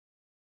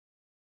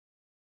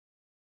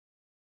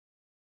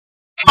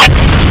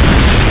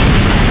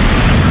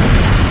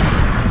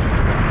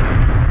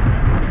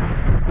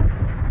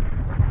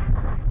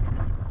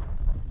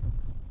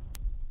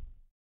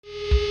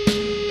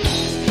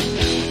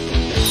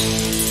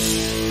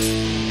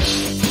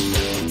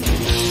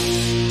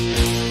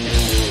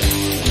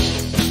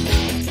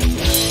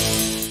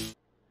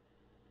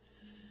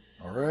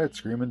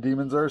Screaming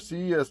Demons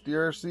RC,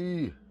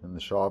 SDRC, in the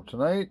shop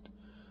tonight.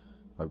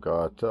 I've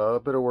got a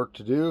bit of work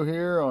to do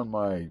here on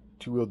my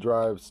two-wheel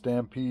drive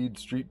Stampede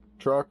street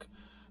truck.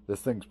 This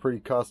thing's pretty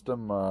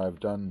custom.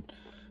 I've done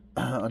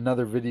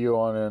another video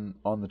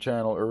on the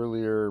channel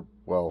earlier.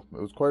 Well,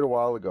 it was quite a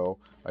while ago.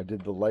 I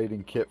did the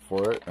lighting kit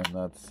for it, and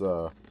that's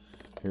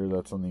here.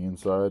 That's on the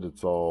inside.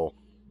 It's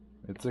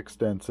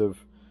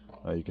extensive.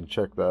 You can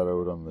check that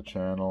out on the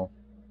channel.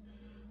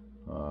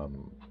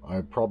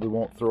 I probably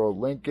won't throw a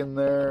link in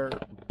there,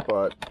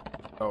 but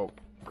oh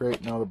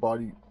great, now the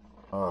body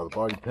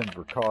pins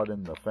were caught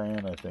in the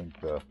fan. I think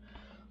the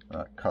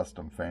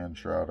custom fan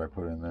shroud I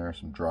put in there,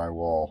 some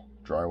drywall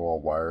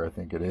wire I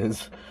think it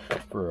is,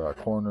 for a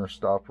corner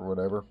stop or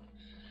whatever,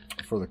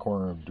 for the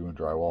corner of doing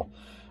drywall.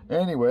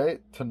 Anyway,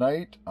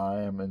 tonight I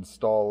am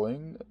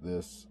installing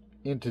this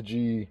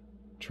Integy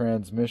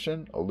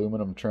transmission,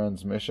 aluminum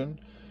transmission.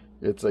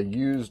 It's a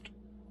used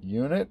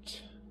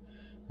unit.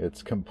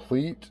 It's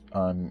complete.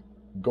 I'm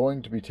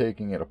going to be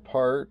taking it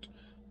apart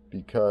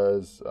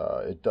because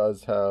it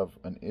does have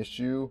an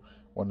issue.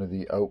 One of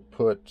the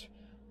output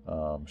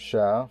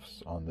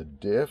shafts on the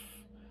diff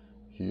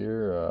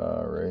here,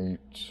 right,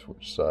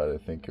 which side I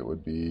think it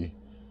would be.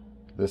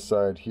 This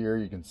side here,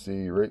 you can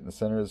see right in the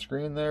center of the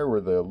screen there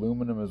where the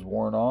aluminum is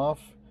worn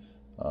off.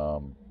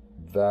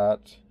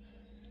 That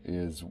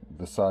is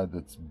the side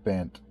that's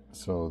bent,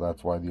 so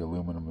that's why the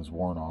aluminum is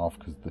worn off,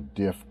 because the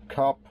diff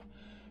cup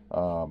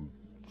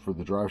for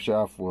the drive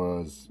shaft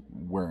was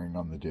wearing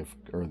on the diff,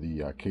 or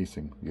the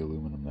casing, the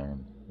aluminum there,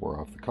 and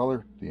wore off the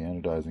color, the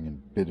anodizing,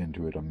 and bit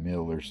into it a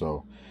mil or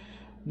so.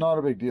 Not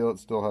a big deal. It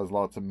still has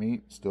lots of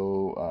meat,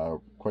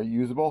 still quite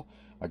usable.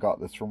 I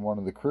got this from one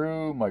of the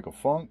crew, Michael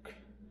Funk,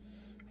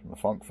 from the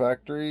Funk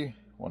Factory,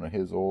 one of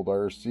his old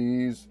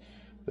RCs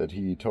that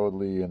he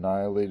totally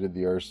annihilated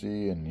the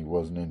RC and he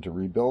wasn't into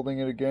rebuilding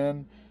it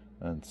again.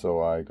 And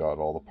so I got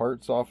all the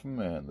parts off him,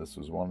 and this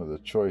was one of the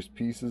choice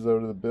pieces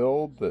out of the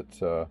build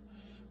that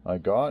I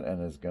got,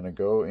 and is going to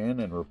go in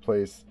and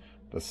replace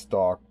the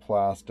stock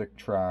plastic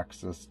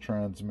TRAXXAS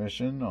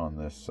transmission on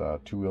this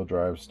two-wheel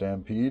drive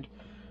Stampede.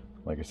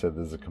 Like I said,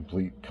 this is a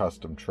complete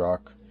custom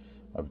truck.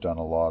 I've done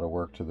a lot of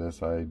work to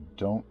this. I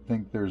don't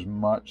think there's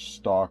much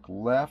stock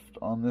left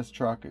on this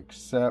truck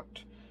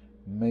except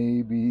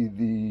maybe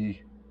the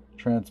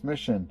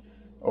transmission.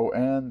 Oh,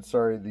 and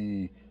sorry,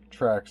 the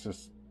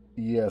TRAXXAS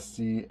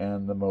ESC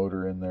and the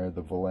motor in there,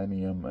 the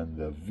Millennium and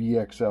the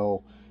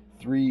VXL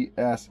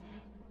 3S.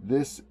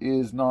 This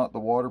is not the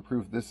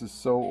waterproof. This is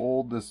so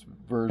old, this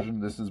version.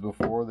 This is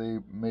before they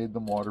made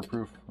them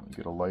waterproof. Let me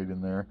get a light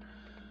in there.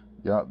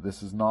 Yeah,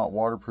 this is not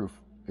waterproof.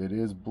 It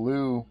is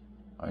blue.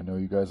 I know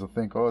you guys will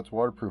think, oh, it's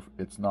waterproof.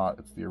 It's not.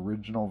 It's the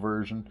original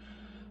version,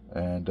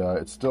 and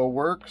it still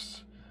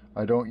works.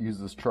 I don't use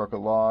this truck a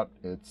lot.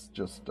 It's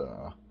just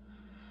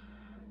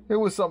it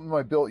was something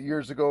I built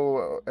years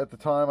ago. At the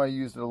time I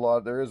used it a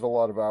lot. There is a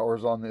lot of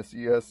hours on this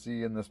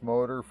ESC and this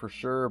motor for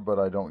sure, but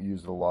I don't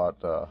use it a lot.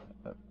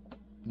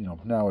 You know,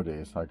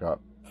 nowadays I got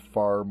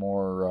far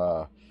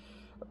more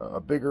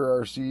bigger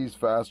RCs,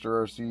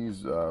 faster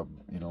RCs,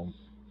 you know,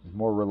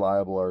 more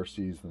reliable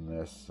RCs than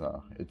this.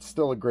 It's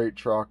still a great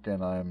truck,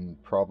 and I'm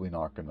probably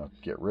not going to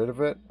get rid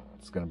of it.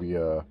 It's going to be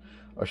a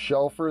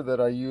shelfer that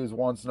I use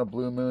once in a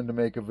blue moon to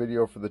make a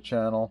video for the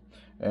channel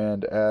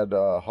and add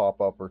a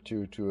hop-up or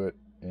two to it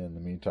in the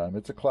meantime.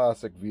 It's a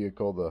classic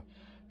vehicle, the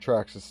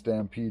TRAXXAS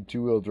Stampede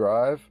two-wheel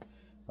drive.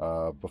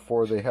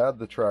 Before they had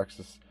the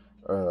TRAXXAS,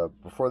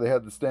 before they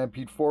had the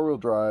Stampede four-wheel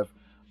drive,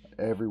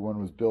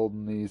 everyone was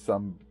building these.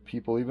 Some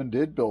people even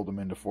did build them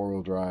into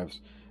four-wheel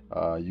drives.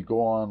 You go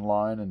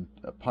online and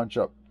punch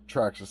up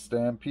TRAXXAS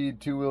Stampede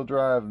two-wheel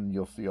drive, and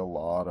you'll see a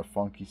lot of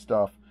funky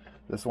stuff.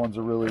 This one's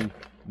a really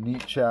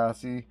neat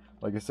chassis.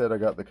 Like I said, I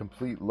got the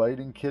complete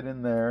lighting kit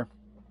in there,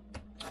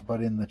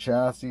 but in the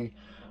chassis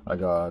I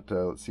got,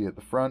 let's see, at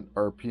the front,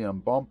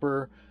 RPM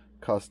bumper,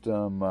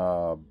 custom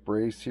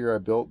brace here I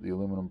built, the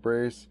aluminum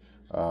brace.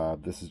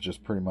 This is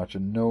just pretty much a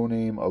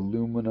no-name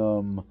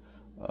aluminum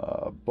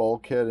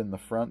bulkhead in the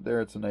front there.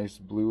 It's a nice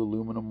blue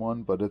aluminum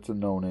one, but it's a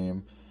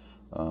no-name.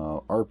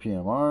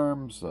 RPM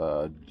arms,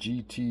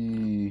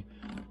 GTX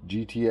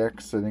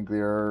I think they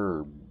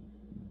are, or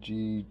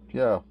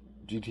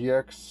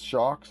GTX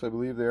shocks, I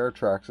believe they are,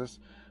 TRAXXAS.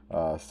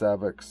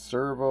 Savix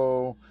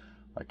servo,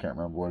 I can't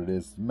remember what it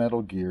is,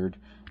 metal geared.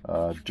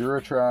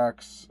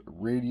 Duratrax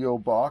radio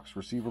box,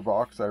 receiver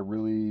box. I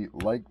really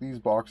like these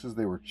boxes.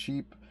 They were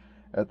cheap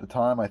at the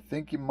time. I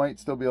think you might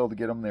still be able to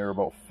get them. They were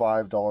about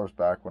 $5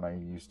 back when I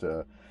used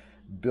to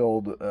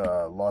build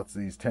lots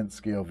of these tent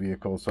scale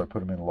vehicles, so I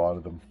put them in a lot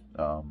of them.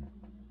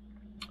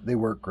 They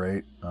work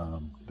great.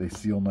 They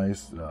seal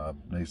nice.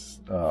 Nice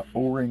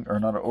O-ring, or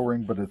not an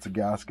O-ring, but it's a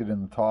gasket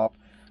in the top.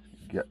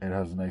 It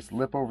has a nice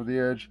lip over the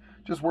edge.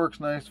 Just works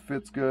nice,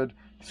 fits good.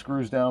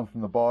 Screws down from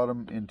the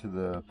bottom into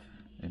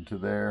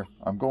there.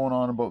 I'm going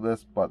on about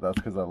this, but that's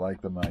because I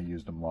like them. I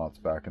used them lots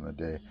back in the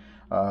day.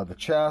 The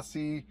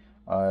chassis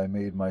I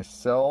made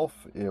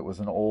myself. It was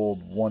an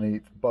old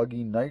 1/8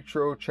 buggy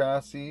nitro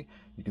chassis.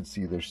 You can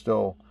see there's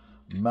still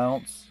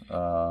mounts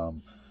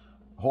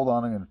hold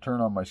on, I'm going to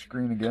turn on my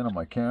screen again on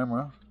my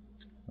camera.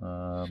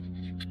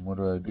 What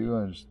do?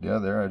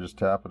 I just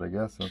tap it, I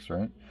guess. That's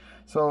right.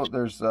 So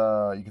there's,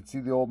 you can see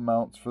the old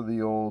mounts for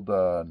the old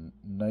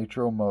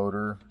nitro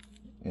motor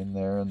in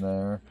there and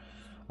there.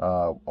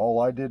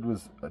 All I did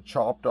was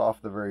chopped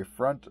off the very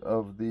front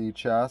of the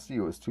chassis.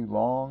 It was too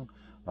long.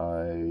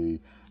 I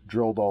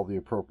drilled all the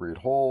appropriate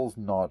holes,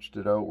 notched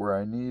it out where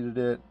I needed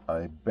it.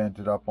 I bent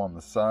it up on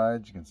the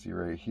sides. You can see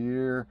right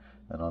here,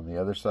 and on the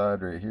other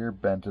side right here,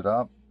 bent it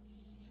up.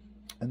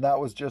 And that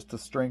was just to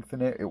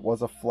strengthen it. It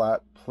was a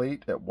flat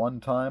plate at one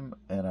time,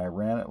 and I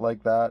ran it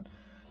like that,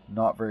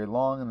 not very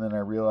long, and then I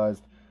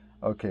realized,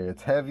 okay,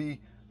 it's heavy.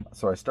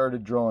 So I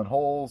started drilling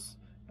holes,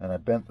 and I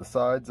bent the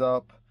sides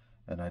up,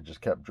 and I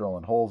just kept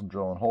drilling holes,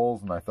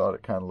 and I thought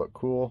it kind of looked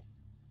cool.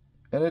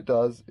 And it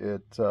does.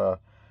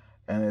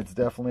 And it's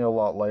definitely a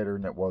lot lighter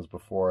than it was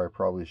before. I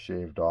probably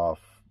shaved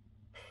off,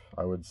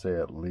 I would say,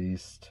 at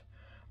least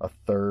a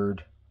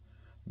third,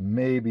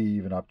 maybe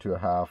even up to a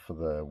half of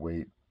the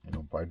weight, you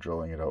know, by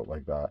drilling it out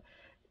like that.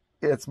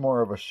 It's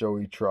more of a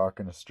showy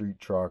truck and a street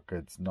truck.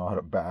 It's not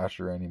a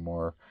basher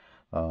anymore.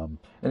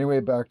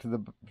 Anyway, back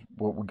to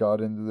what we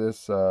got into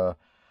this.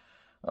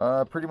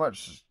 Pretty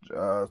much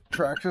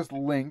TRAXXAS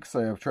links.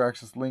 I have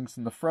TRAXXAS links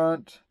in the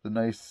front, the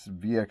nice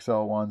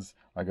VXL ones.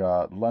 I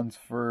got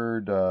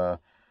Lunsford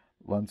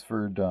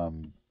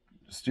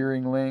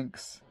steering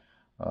links.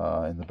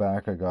 In the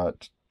back I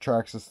got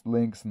TRAXXAS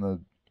links in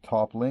the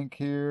top link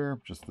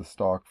here, just the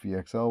stock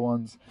VXL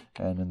ones.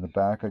 And in the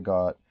back I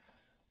got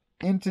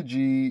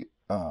Integy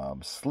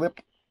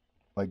slip,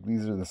 like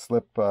these are the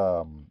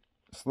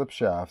slip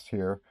shafts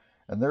here.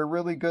 And they're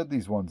really good,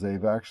 these ones.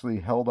 They've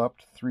actually held up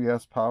to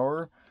 3S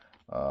power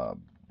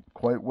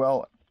quite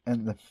well.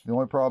 And the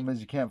only problem is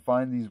you can't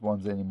find these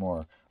ones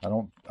anymore. I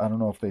don't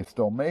know if they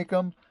still make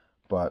them,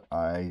 but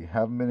I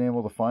haven't been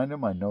able to find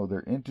them. I know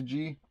they're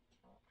Integy.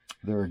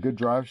 They're a good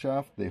drive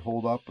shaft. They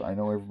hold up. I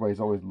know everybody's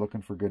always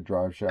looking for good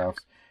drive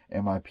shafts.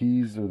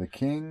 MIPs are the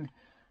king,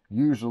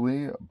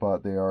 usually,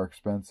 but they are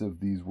expensive.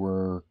 These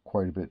were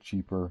quite a bit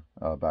cheaper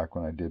back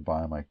when I did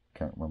buy them. I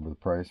can't remember the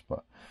price,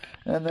 but.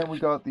 And then we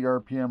got the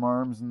RPM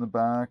arms in the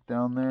back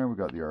down there. We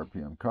got the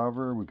RPM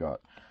cover. We got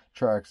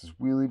TRAXXAS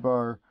wheelie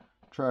bar,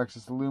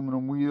 TRAXXAS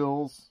aluminum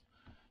wheels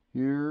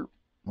here.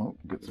 Well,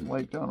 get some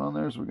light down on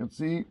there so we can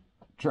see.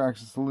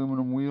 TRAXXAS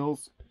aluminum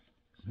wheels.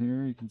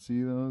 Here you can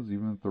see those,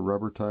 even with the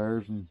rubber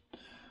tires. And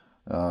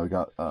we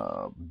got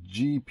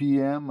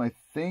GPM, I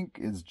think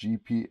is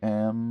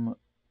GPM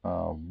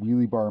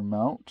wheelie bar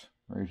mount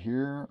right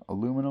here,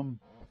 aluminum.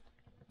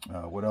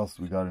 What else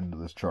we got into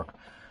this truck?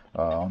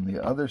 On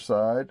the other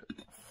side,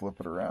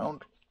 flip it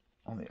around.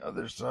 On the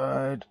other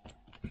side,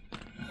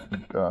 we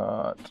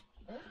got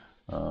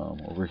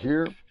over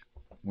here.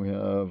 We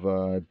have,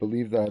 I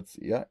believe that's,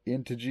 yeah,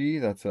 Integy.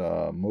 That's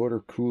a motor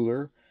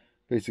cooler.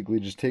 Basically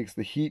just takes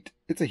the heat,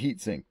 it's a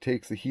heat sink,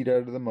 takes the heat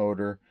out of the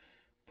motor,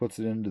 puts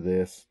it into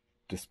this,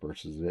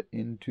 disperses it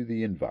into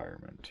the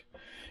environment,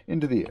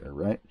 into the air,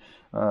 right?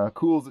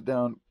 Cools it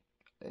down.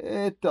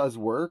 It does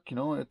work, you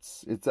know,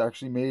 it's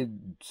actually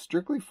made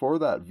strictly for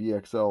that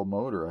VXL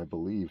motor, I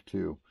believe,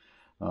 too.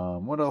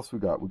 What else we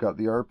got? We got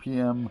the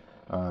RPM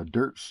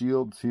dirt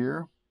shields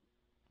here.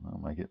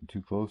 Am I getting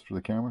too close for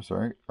the camera?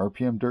 Sorry.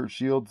 RPM dirt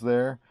shields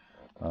there.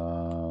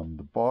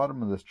 The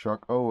bottom of this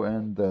truck. Oh,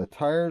 and the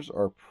tires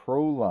are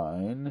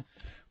Proline.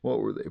 What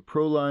were they?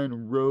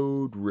 Proline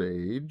Road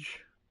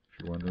Rage. If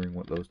you're wondering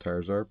what those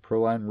tires are.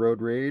 Proline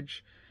Road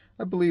Rage.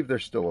 I believe they're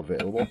still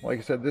available. Like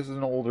I said, this is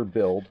an older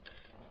build.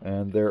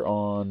 And they're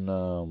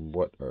on,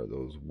 what are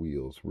those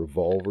wheels?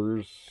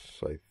 Revolvers,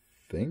 I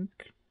think?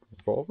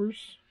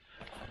 Revolvers?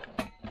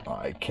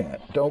 I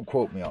can't. Don't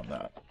quote me on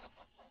that.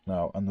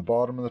 Now, on the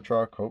bottom of the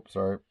truck. Oh,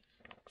 sorry.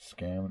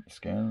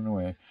 Scanning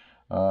away.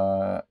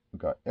 We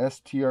got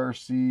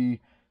STRC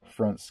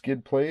front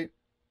skid plate,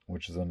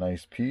 which is a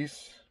nice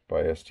piece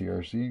by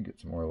STRC. Get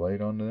some more light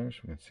onto there so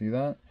we can see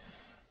that.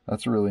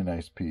 That's a really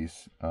nice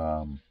piece.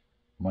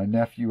 My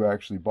nephew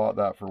actually bought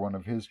that for one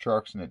of his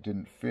trucks and it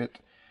didn't fit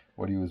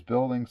what he was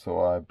building,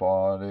 so I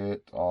bought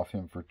it off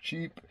him for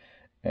cheap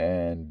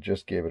and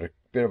just gave it a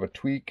bit of a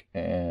tweak.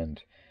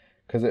 And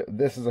because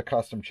this is a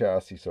custom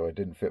chassis, so it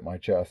didn't fit my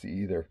chassis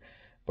either,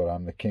 but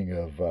I'm the king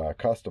of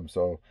custom,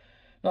 so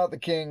not the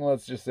king,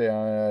 let's just say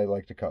I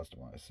like to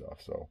customize stuff.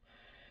 So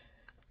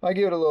I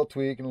gave it a little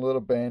tweak and a little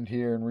bend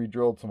here and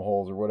re-drilled some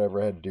holes or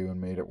whatever I had to do and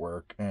made it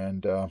work.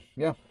 And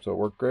yeah, so it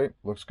worked great.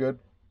 Looks good.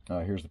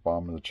 Here's the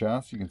bottom of the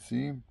chassis. You can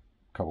see a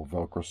couple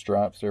Velcro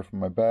straps there for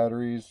my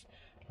batteries.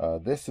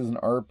 This is an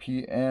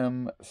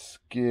RPM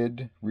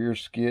skid, rear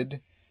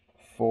skid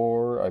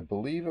for, I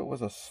believe it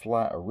was a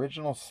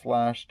original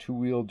slash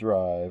two-wheel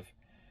drive.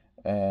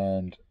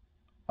 And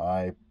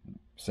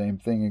same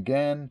thing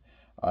again.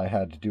 I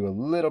had to do a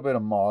little bit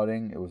of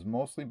modding. It was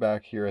mostly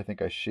back here. I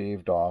think I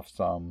shaved off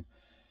some.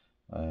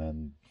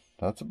 And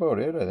that's about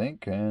it, I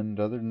think. And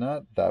other than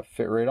that, that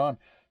fit right on.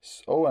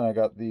 Oh, and I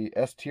got the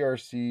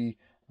STRC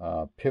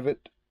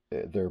pivot.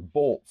 They're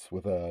bolts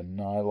with a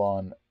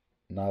nylon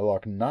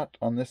nylock nut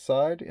on this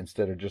side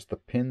instead of just the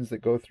pins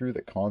that go through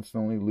that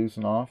constantly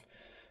loosen off.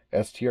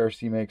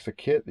 STRC makes a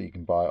kit that you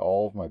can buy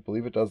all of them. I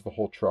believe it does the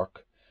whole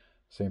truck.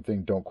 Same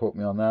thing, don't quote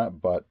me on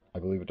that, but I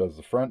believe it does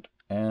the front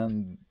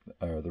and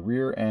the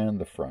rear and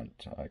the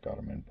front. I got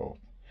them in both.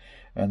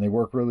 And they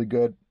work really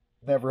good.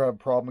 Never have a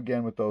problem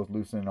again with those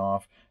loosening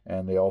off.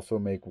 And they also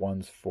make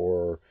ones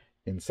for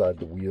inside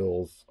the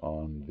wheels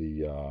on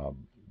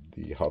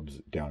the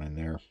hubs down in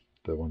there.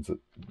 The ones that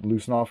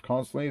loosen off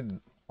constantly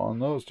on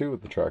those too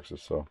with the TRAXXAS.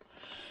 So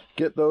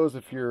get those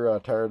if you're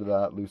tired of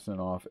that loosening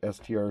off.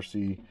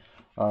 STRC.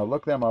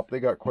 Look them up. They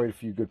got quite a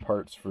few good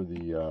parts for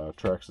the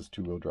TRAXXAS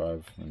two-wheel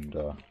drive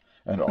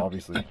and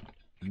obviously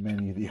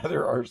many of the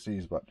other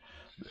RCs. But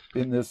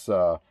in this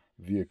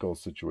vehicle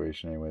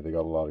situation anyway, they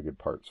got a lot of good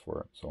parts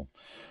for it. So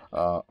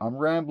I'm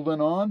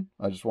rambling on.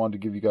 I just wanted to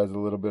give you guys a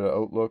little bit of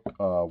outlook.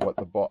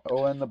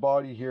 And the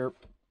body here,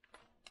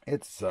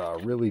 it's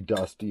really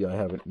dusty. I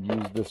haven't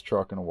used this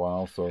truck in a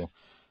while, so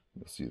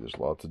you'll see there's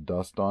lots of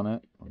dust on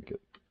it. I'll get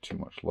too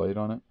much light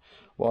on it.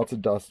 Lots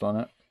of dust on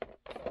it.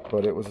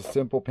 But it was a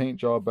simple paint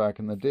job back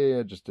in the day.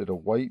 I just did a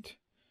white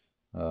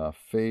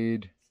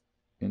fade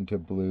into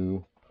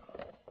blue.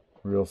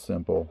 Real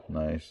simple,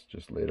 nice.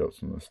 Just laid out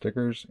some of the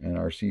stickers. And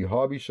RC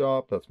Hobby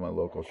Shop, that's my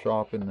local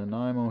shop in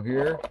Nanaimo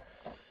here.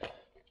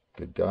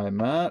 Good guy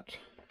Matt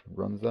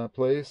runs that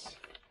place.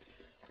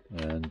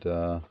 And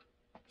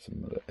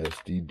some of the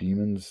SD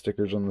Demons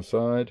stickers on the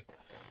side.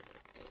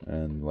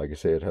 And like I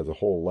say, it has a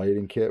whole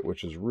lighting kit,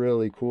 which is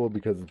really cool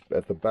because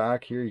at the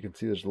back here you can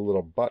see there's a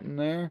little button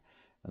there.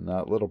 And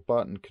that little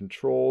button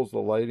controls the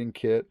lighting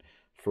kit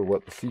for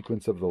what the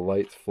sequence of the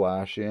lights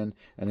flash in.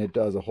 And it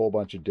does a whole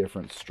bunch of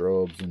different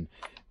strobes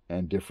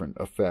and different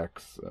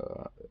effects,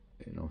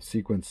 you know,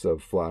 sequence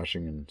of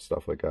flashing and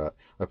stuff like that.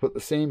 I put the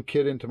same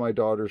kit into my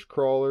daughter's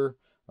crawler.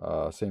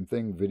 Same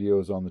thing,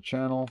 videos on the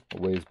channel a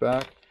ways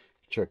back.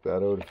 Check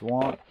that out if you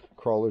want.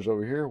 Crawler's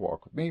over here.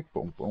 Walk with me.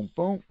 Boom, boom,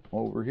 boom.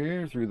 Over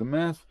here through the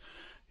mess.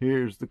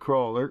 Here's the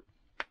crawler.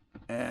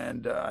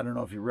 And I don't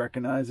know if you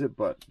recognize it,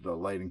 but the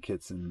lighting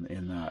kit's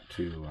in that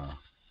too.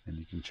 And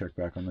you can check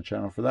back on the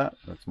channel for that.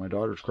 That's my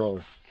daughter's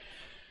crawler.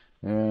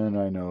 And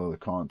I know the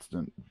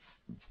constant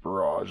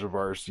barrage of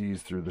RCs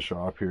through the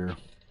shop here.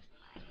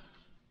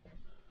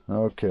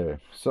 Okay,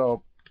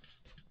 so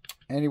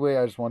anyway,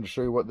 I just wanted to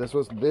show you what this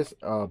was. This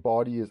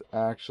body is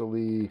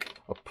actually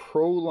a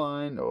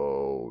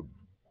Proline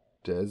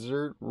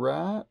Desert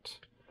Rat.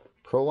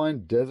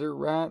 Proline Desert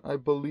Rat, I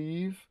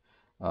believe.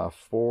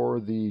 For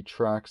the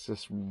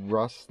TRAXXAS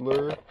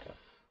Rustler,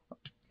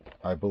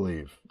 I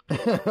believe.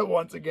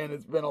 Once again,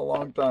 it's been a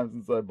long time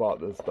since I bought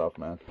this stuff,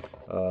 man.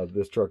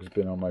 This truck has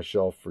been on my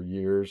shelf for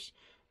years.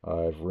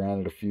 I've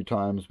ran it a few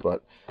times,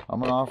 but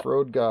I'm an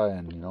off-road guy,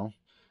 and you know,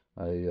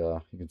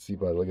 you can see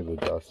by look at the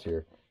dust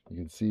here. You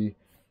can see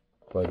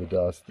by the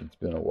dust, it's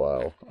been a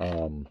while.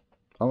 I'm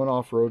an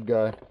off-road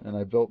guy, and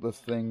I built this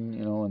thing,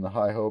 you know, in the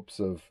high hopes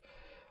of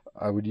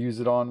I would use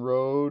it on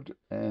road,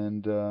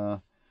 and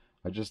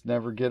I just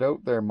never get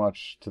out there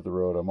much to the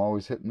road. I'm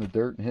always hitting the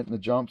dirt and hitting the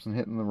jumps and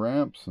hitting the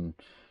ramps and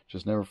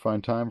just never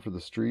find time for the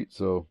street.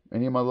 So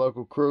any of my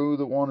local crew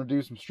that want to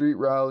do some street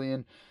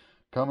rallying,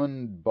 come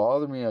and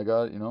bother me. I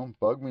got, you know,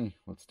 bug me.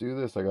 Let's do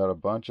this. I got a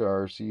bunch of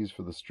RCs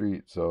for the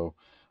street. So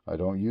I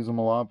don't use them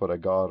a lot, but I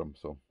got them.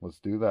 So let's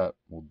do that.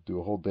 We'll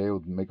do a whole day.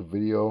 We'll make a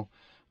video.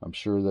 I'm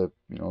sure that,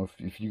 you know,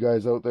 if you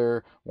guys out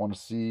there want to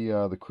see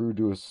the crew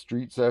do a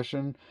street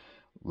session,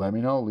 let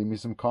me know. Leave me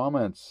some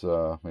comments.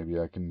 Maybe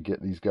I can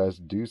get these guys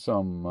to do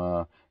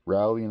some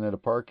rallying at a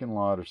parking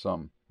lot or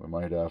something. We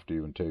might have to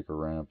even take a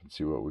ramp and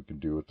see what we can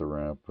do with the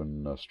ramp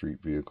and street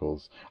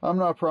vehicles. I'm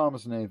not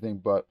promising anything,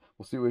 but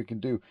we'll see what we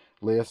can do.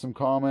 Lay us some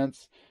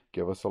comments.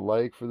 Give us a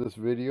like for this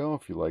video.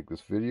 If you like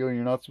this video and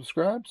you're not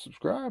subscribed,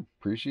 subscribe.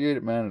 Appreciate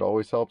it, man. It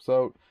always helps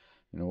out.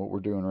 You know what we're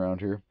doing around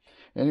here.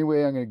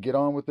 Anyway, I'm going to get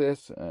on with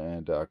this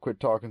and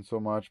quit talking so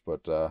much,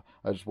 but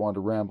I just wanted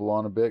to ramble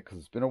on a bit because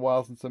it's been a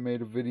while since I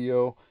made a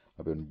video.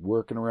 I've been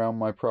working around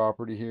my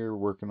property here,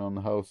 working on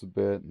the house a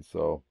bit, and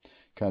so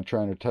kind of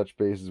trying to touch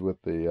bases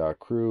with the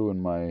crew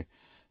and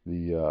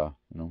you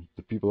know,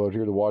 the people out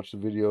here to watch the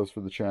videos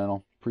for the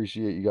channel.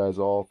 Appreciate you guys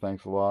all.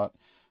 Thanks a lot.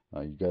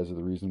 You guys are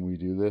the reason we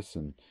do this,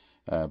 and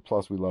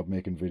plus we love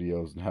making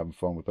videos and having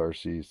fun with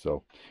RCs.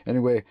 So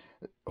anyway,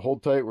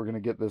 hold tight. We're going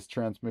to get this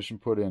transmission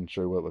put in,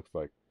 show you what it looks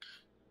like.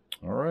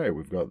 All right,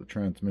 we've got the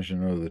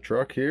transmission out of the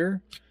truck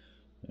here,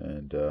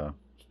 and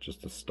it's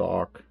just a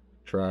stock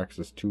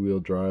TRAXXAS two-wheel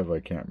drive.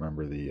 I can't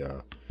remember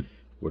the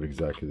what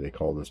exactly they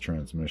call this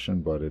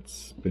transmission, but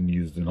it's been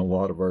used in a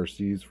lot of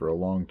RCs for a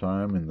long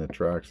time in the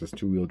TRAXXAS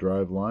two-wheel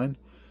drive line.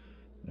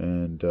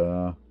 And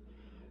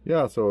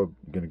yeah, so I'm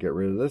gonna get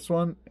rid of this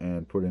one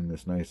and put in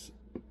this nice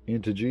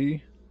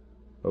Integy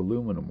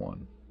aluminum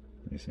one,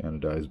 nice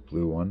anodized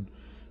blue one.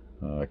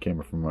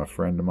 Came from a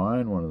friend of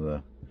mine, one of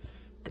the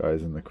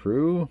guys in the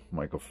crew,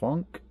 Michael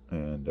Funk,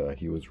 and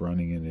he was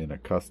running it in a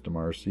custom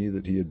RC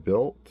that he had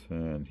built,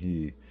 and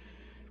he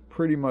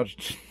pretty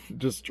much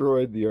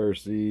destroyed the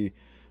RC,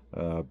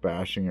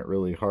 bashing it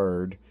really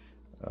hard.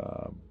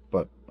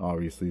 but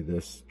obviously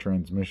this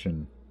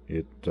transmission,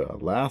 it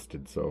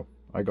lasted. So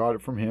I got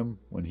it from him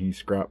when he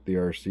scrapped the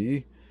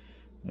RC,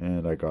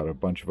 and I got a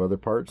bunch of other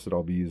parts that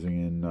I'll be using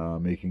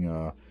in making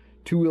a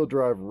two-wheel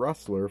drive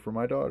rustler for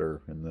my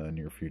daughter in the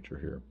near future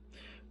here.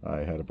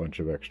 I had a bunch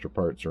of extra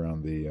parts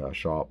around the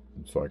shop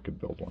so I could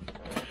build one.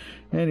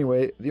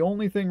 Anyway, the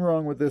only thing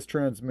wrong with this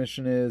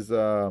transmission is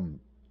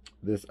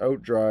this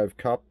outdrive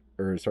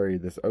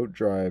this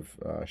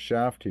outdrive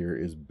shaft here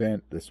is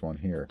bent, this one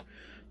here.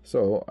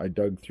 So I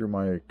dug through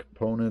my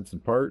components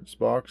and parts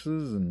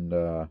boxes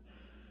and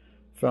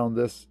found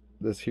this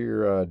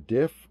here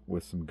diff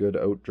with some good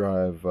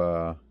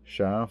outdrive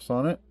shafts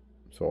on it.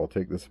 So I'll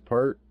take this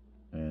apart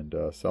and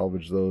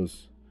salvage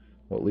those,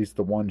 well, at least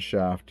the one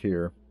shaft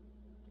here.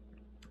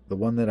 The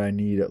one that I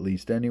need at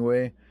least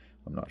anyway.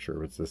 I'm not sure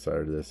if it's this side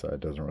or this side. It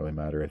doesn't really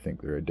matter. I think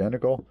they're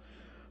identical.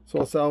 So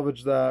I'll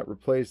salvage that,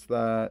 replace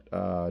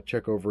that,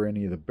 check over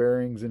any of the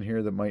bearings in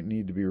here that might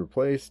need to be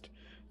replaced.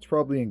 It's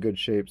probably in good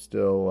shape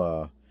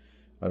still.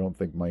 I don't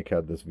think Mike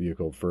had this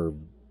vehicle for,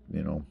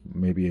 you know,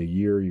 maybe a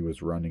year he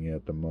was running it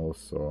at the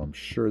most. So I'm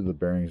sure the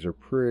bearings are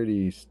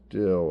pretty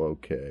still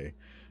okay.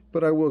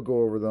 But I will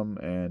go over them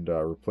and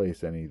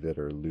replace any that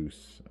are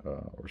loose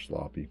or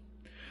sloppy.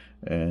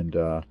 And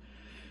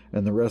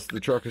the rest of the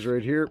truck is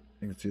right here.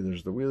 You can see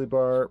there's the wheelie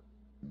bar,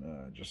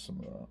 just some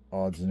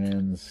odds and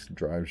ends,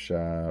 drive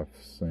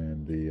shafts,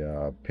 and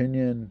the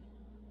pinion,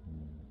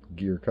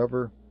 gear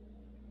cover.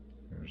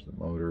 There's the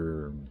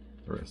motor, and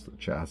the rest of the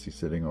chassis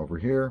sitting over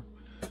here,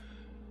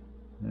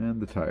 and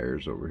the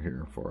tires over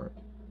here for it.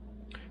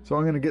 So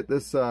I'm going to get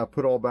this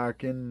put all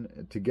back in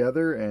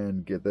together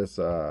and get this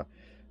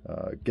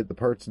get the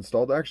parts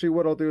installed. Actually,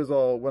 what I'll do is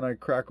when I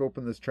crack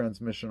open this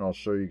transmission, I'll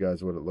show you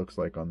guys what it looks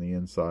like on the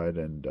inside,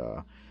 and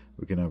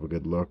we can have a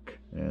good look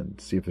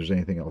and see if there's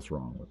anything else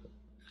wrong with it.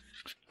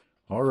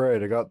 All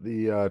right, I got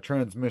the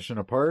transmission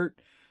apart.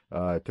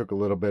 It took a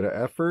little bit of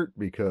effort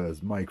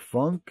because Mike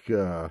Funk,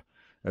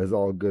 as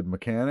all good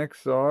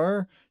mechanics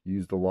are,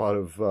 used a lot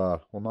of,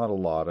 well, not a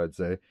lot, I'd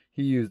say.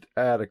 He used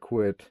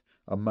adequate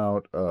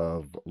amount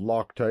of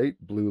Loctite,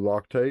 blue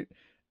Loctite,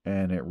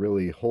 and it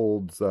really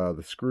holds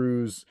the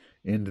screws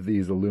into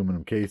these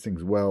aluminum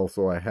casings well,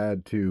 so I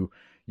had to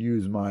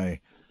use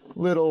my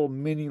little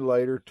mini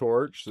lighter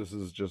torch. This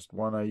is just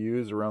one I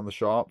use around the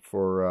shop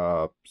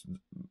for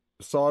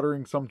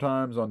soldering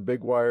sometimes on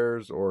big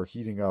wires or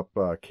heating up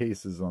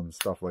cases on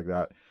stuff like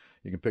that.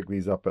 You can pick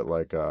these up at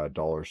like a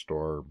dollar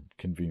store,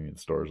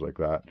 convenience stores like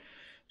that.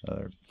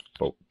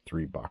 About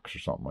 $3 or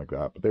something like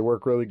that, but they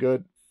work really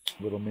good.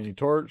 Little mini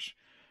torch.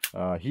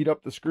 Heat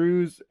up the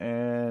screws,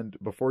 and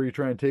before you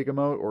try and take them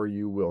out, or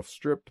you will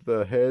strip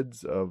the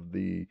heads of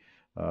the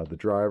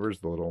drivers,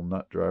 the little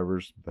nut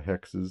drivers, the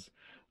hexes.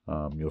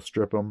 You'll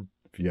strip them.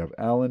 If you have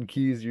Allen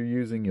keys you're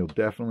using, you'll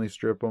definitely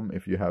strip them.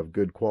 If you have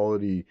good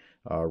quality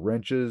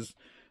wrenches,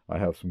 I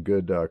have some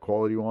good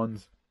quality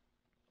ones,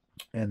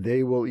 and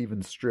they will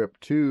even strip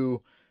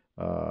too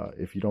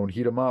if you don't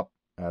heat them up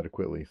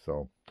adequately.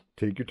 So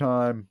take your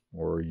time,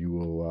 or you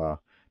will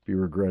be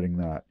regretting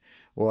that.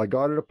 Well, I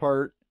got it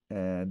apart,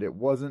 and it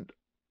wasn't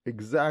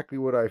exactly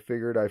what I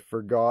figured. I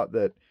forgot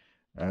that,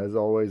 as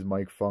always,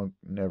 Mike Funk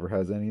never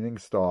has anything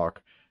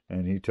stock,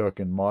 and he took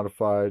and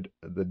modified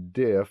the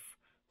diff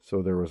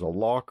so there was a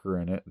locker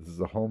in it. This is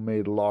a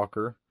homemade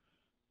locker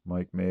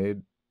Mike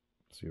made.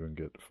 Let's see if we can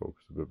get the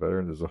focus a bit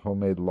better. There's a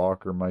homemade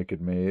locker Mike had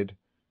made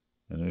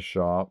in his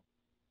shop,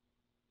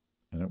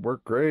 and it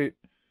worked great.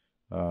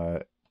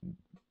 Mike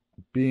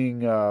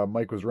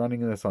was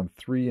running this on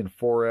 3 and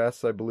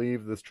 4S, I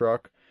believe, this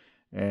truck,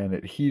 and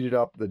it heated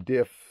up the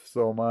diff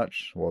so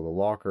much, well, the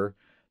locker,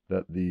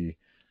 that I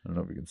don't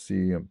know if you can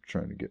see, I'm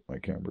trying to get my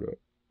camera to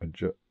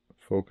adjust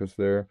focus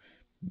there.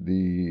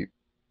 The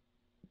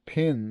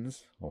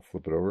pins, I'll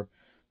flip it over,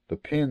 the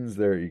pins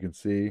there, you can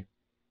see,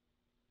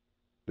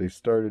 they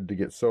started to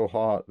get so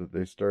hot that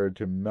they started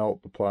to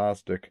melt the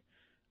plastic.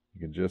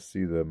 You can just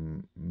see the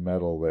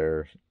metal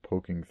there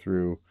poking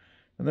through,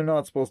 and they're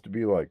not supposed to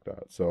be like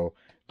that. So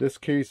this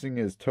casing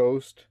is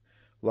toast.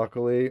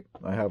 Luckily,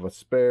 I have a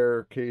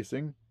spare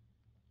casing.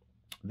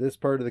 This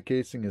part of the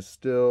casing is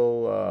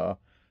still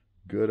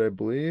good, I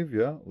believe.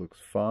 Yeah, looks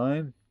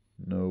fine.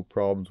 No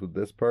problems with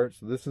this part.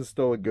 So this is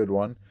still a good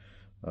one.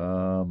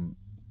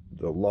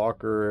 The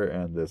locker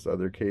and this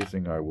other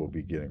casing I will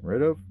be getting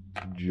rid of.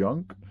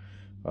 Junk.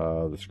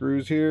 The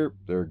screws here,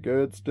 they're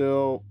good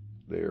still.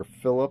 They're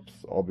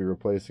Phillips. I'll be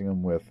replacing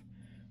them with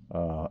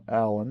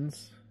Allen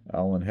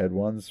head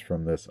ones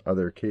from this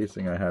other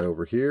casing I had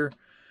over here.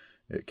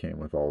 It came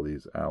with all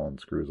these Allen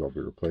screws. I'll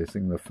be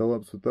replacing the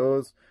Phillips with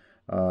those.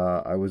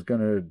 I was going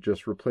to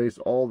just replace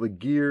all the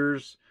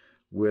gears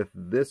with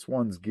this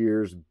one's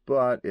gears,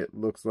 but it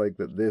looks like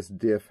that this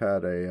diff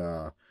had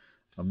a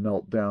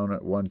meltdown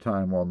at one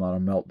time. Well, not a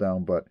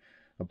meltdown, but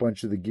a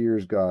bunch of the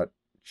gears got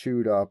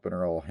chewed up and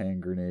are all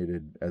hand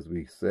grenaded, as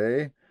we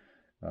say.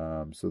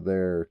 So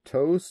they're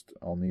toast.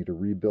 I'll need a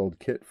rebuild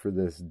kit for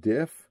this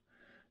diff.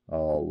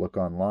 I'll look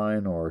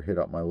online or hit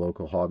up my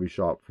local hobby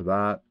shop for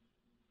that.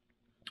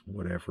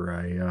 Whatever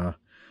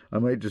I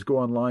might just go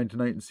online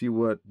tonight and see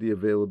what the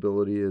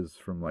availability is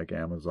from like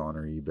Amazon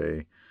or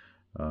eBay.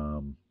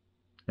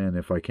 And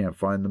if I can't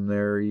find them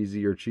there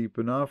easy or cheap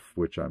enough,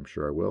 which I'm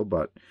sure I will,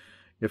 but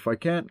if I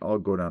can't, I'll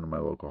go down to my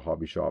local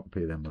hobby shop and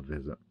pay them a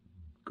visit.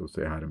 Go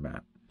say hi to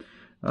Matt.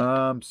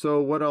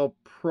 So what I'll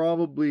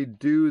probably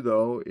do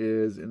though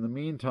is, in the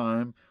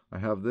meantime, I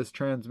have this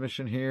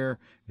transmission here.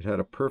 It had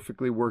a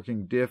perfectly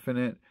working diff in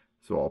it.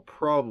 So I'll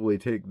probably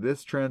take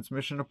this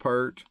transmission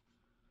apart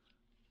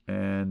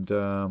and,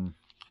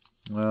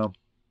 well,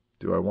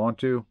 do I want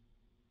to?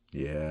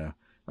 Yeah,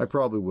 I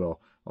probably will.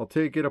 I'll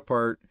take it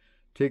apart,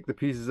 take the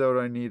pieces out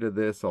I need of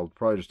this. I'll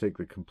probably just take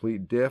the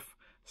complete diff,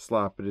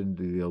 slap it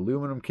into the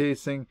aluminum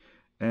casing,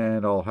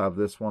 and I'll have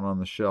this one on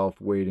the shelf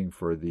waiting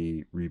for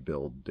the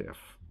rebuild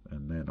diff.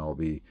 And then I'll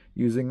be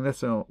using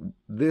this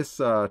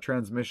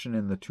transmission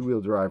in the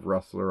two-wheel drive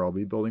Rustler I'll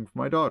be building for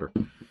my daughter.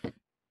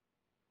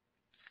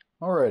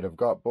 Alright, I've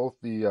got both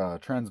the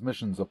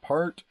transmissions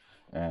apart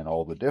and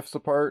all the diffs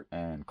apart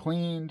and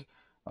cleaned.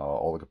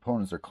 All the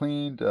components are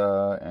cleaned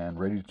and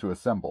ready to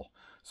assemble.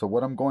 So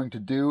what I'm going to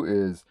do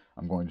is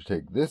I'm going to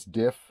take this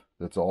diff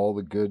that's all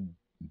the good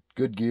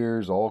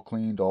gears, all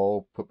cleaned,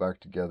 all put back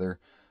together.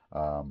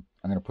 I'm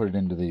going to put it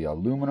into the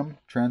aluminum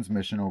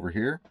transmission over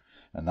here,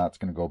 and that's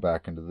going to go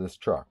back into this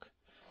truck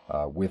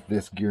with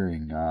this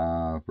gearing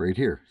right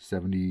here,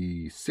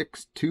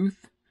 76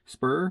 tooth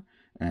spur,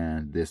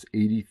 and this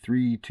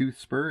 83 tooth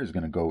spur is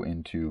going to go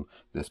into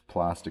this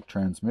plastic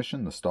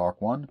transmission, the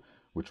stock one,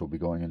 which will be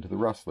going into the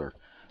Rustler.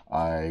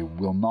 I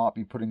will not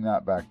be putting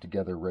that back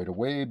together right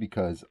away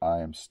because I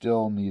am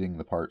still needing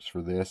the parts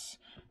for this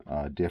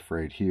diff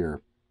right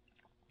here.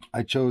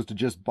 I chose to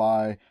just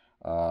buy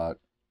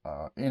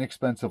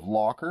inexpensive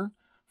locker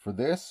for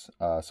this.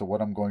 So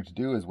what I'm going to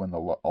do is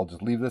I'll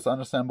just leave this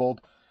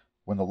unassembled.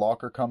 When the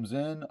locker comes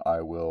in,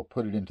 I will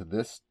put it into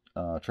this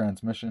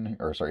transmission,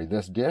 or sorry,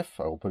 this diff.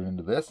 I will put it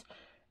into this,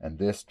 and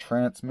this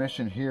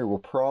transmission here will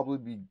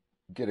probably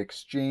get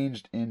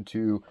exchanged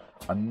into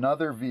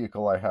another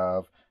vehicle I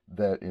have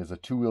that is a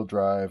two-wheel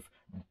drive,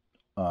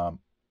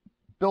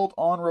 built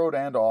on-road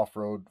and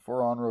off-road,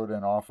 for on-road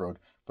and off-road,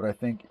 but I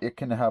think it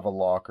can have a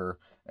locker,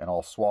 and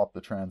I'll swap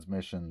the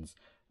transmissions,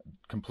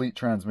 complete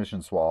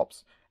transmission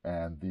swaps,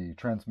 and the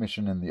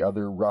transmission in the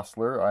other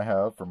Rustler I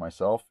have for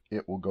myself,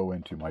 it will go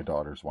into my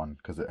daughter's one,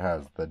 because it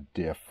has the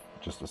diff,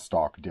 just a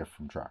stock diff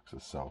from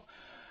TRAXXAS. So,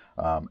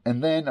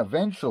 and then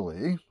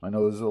eventually, I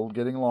know this is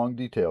getting long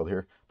detailed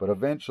here, but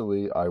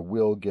eventually I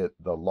will get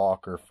the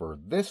locker for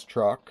this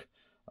truck.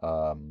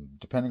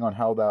 Depending on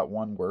how that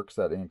one works,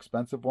 that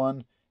inexpensive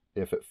one,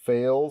 if it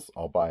fails,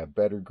 I'll buy a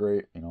better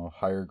grade,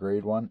 higher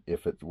grade one.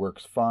 If it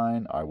works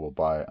fine, I will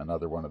buy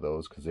another one of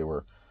those because they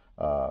were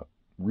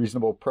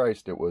reasonable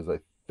priced. It was, I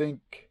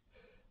think,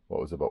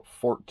 what was it, about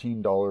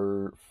 $14,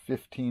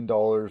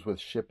 $15 with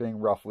shipping,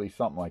 roughly,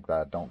 something like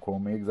that. Don't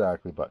quote me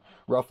exactly, but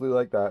roughly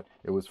like that.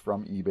 It was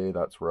from eBay.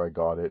 That's where I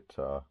got it.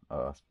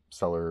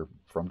 Seller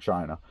from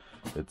China.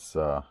 It's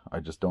I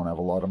just don't have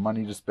a lot of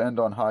money to spend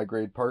on high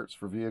grade parts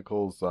for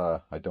vehicles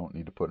I don't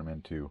need to put them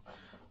into.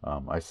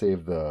 I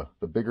save the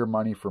bigger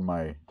money for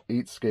my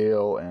 8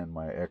 scale and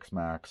my X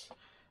Max.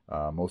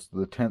 Most of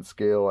the 10th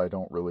scale I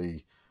don't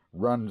really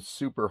run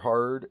super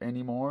hard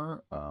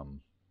anymore.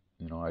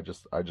 I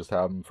just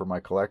have them for my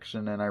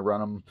collection, and I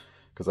run them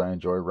because I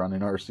enjoy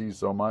running RCs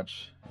so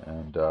much.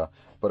 And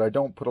but I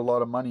don't put a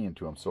lot of money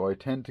into them, so I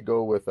tend to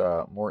go with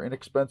more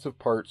inexpensive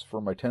parts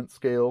for my 10th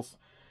scales,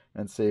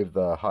 and save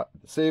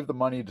the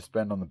money to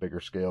spend on the bigger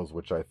scales,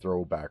 which I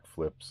throw back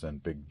flips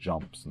and big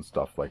jumps and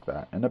stuff like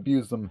that, and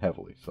abuse them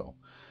heavily. So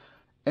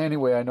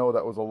anyway, I know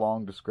that was a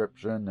long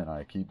description, and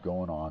I keep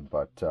going on,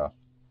 but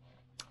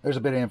there's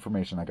a bit of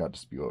information I got to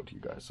spew out to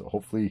you guys. So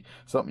hopefully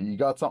you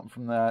got something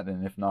from that,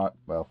 and if not,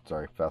 well,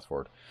 sorry, fast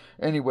forward.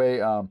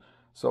 Anyway,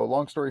 so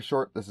long story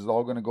short, this is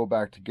all going to go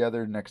back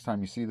together. Next time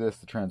you see this,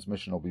 the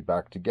transmission will be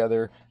back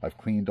together. I've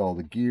cleaned all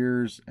the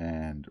gears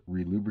and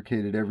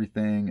re-lubricated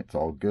everything. It's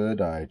all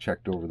good. I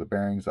checked over the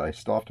bearings. I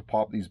still have to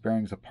pop these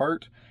bearings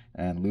apart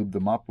and lube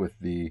them up with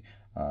the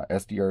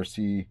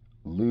SDRC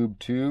lube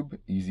tube,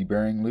 easy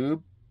bearing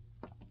lube.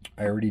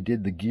 I already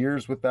did the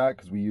gears with that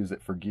because we use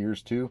it for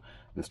gears too.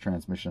 This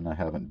transmission I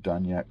haven't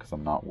done yet because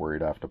I'm not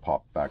worried I have to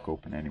pop back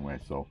open anyway.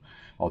 So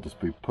I'll just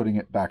be putting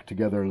it back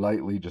together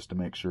lightly just to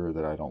make sure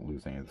that I don't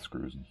lose any of the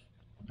screws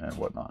and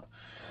whatnot.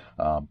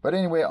 But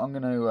anyway, I'm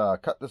going to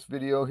cut this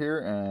video here,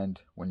 and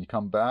when you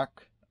come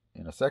back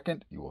in a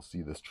second, you will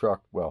see this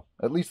truck, well,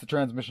 at least the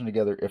transmission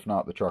together, if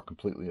not the truck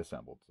completely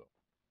assembled. So,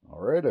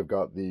 all right, I've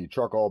got the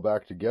truck all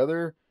back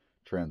together.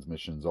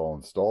 Transmission's all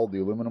installed, the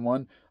aluminum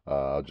one.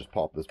 I'll just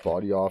pop this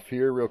body off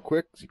here real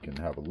quick so you can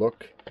have a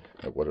look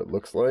at what it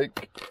looks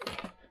like.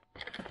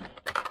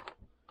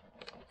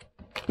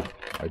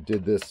 I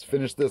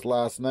finished this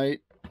last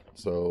night,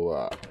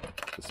 so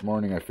this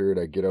morning I figured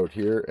I'd get out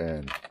here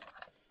and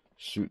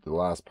shoot the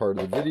last part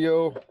of the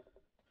video.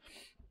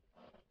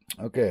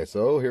 Okay,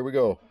 so here we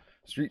go.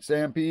 Street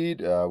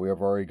Stampede. We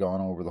have already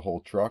gone over the whole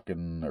truck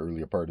in the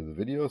earlier part of the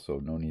video, so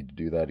no need to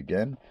do that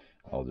again.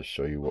 I'll just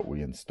show you what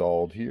we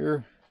installed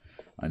here.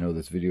 I know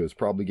this video is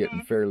probably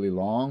getting fairly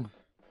long.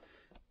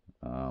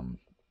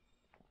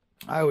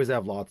 I always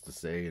have lots to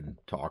say and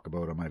talk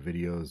about on my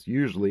videos,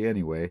 usually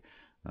anyway.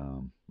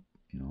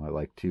 You know, I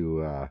like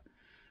to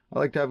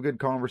have a good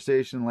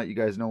conversation and let you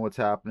guys know what's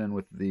happening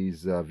with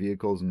these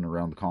vehicles and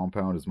around the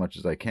compound as much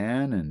as I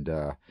can. And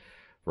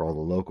for all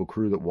the local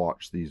crew that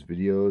watch these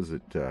videos,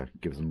 it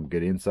gives them a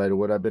good insight of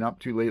what I've been up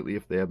to lately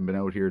if they haven't been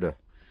out here to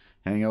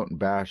hang out and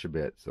bash a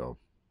bit. So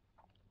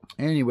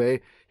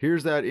anyway,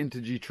 here's that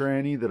Integy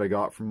tranny that I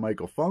got from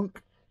Michael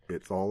Funk.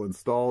 It's all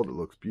installed. It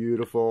looks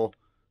beautiful.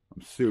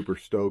 I'm super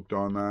stoked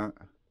on that.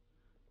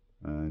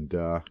 And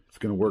it's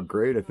going to work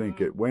great. I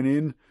think it went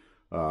in,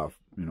 you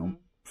know,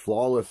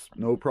 flawless,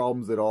 no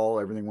problems at all.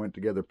 Everything went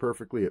together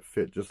perfectly. It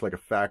fit just like a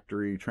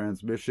factory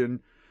transmission.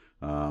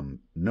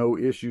 No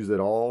issues at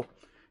all.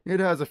 It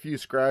has a few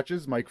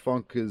scratches. Mike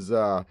Funk is,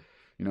 you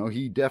know,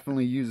 he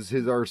definitely uses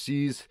his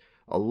RCs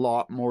a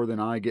lot more than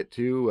I get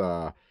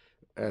to,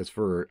 as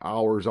for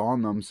hours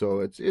on them. So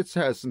it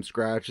has some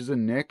scratches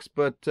and nicks,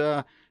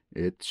 but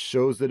it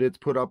shows that it's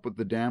put up with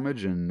the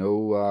damage and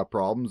no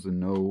problems and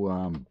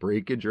no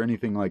breakage or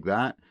anything like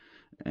that.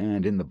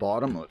 And in the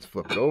bottom, let's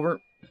flip it over.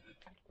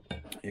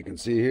 You can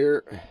see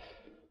here,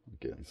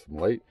 getting some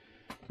light.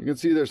 You can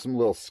see there's some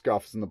little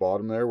scuffs in the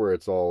bottom there where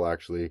it's all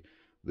actually,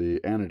 the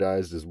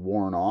anodized is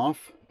worn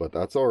off, but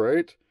that's all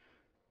right.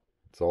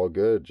 It's all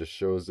good. Just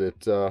shows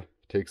it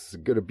takes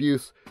good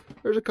abuse.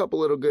 There's a couple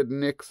little good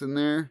nicks in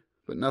there,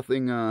 but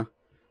nothing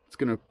it's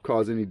going to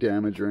cause any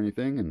damage or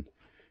anything. And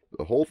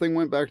the whole thing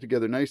went back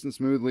together nice and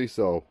smoothly,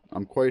 so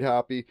I'm quite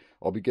happy.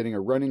 I'll be getting a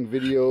running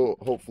video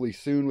hopefully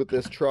soon with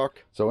this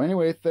truck. So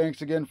anyway,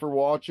 thanks again for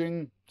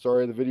watching.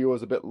 Sorry the video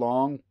was a bit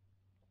long.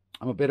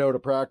 I'm a bit out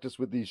of practice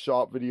with these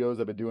shop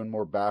videos. I've been doing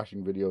more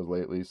bashing videos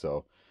lately,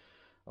 so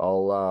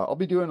I'll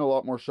be doing a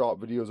lot more shop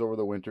videos over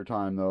the winter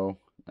time though,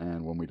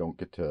 and when we don't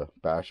get to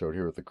bash out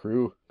here with the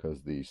crew,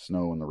 because the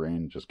snow and the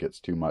rain just gets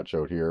too much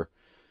out here.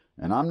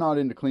 And I'm not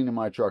into cleaning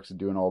my trucks and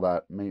doing all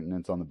that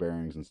maintenance on the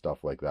bearings and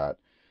stuff like that.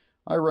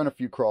 I run a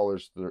few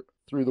crawlers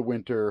through the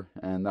winter,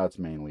 and that's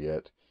mainly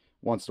it.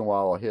 Once in a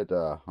while I'll hit,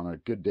 on a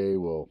good day,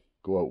 we'll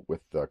go out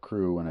with the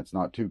crew when it's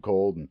not too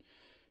cold and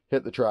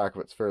hit the track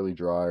if it's fairly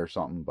dry or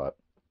something. But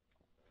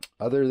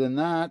other than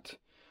that,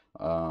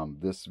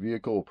 this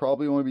vehicle will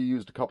probably only be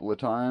used a couple of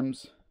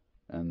times,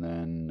 and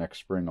then next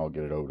spring I'll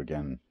get it out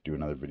again, do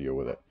another video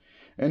with it.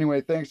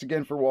 Anyway, thanks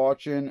again for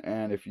watching,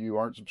 and if you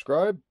aren't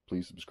subscribed,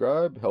 please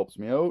subscribe, helps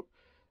me out.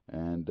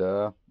 And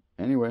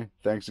anyway,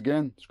 thanks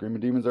again.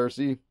 Screaming Demons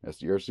RC,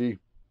 SDRC,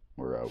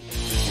 we're out.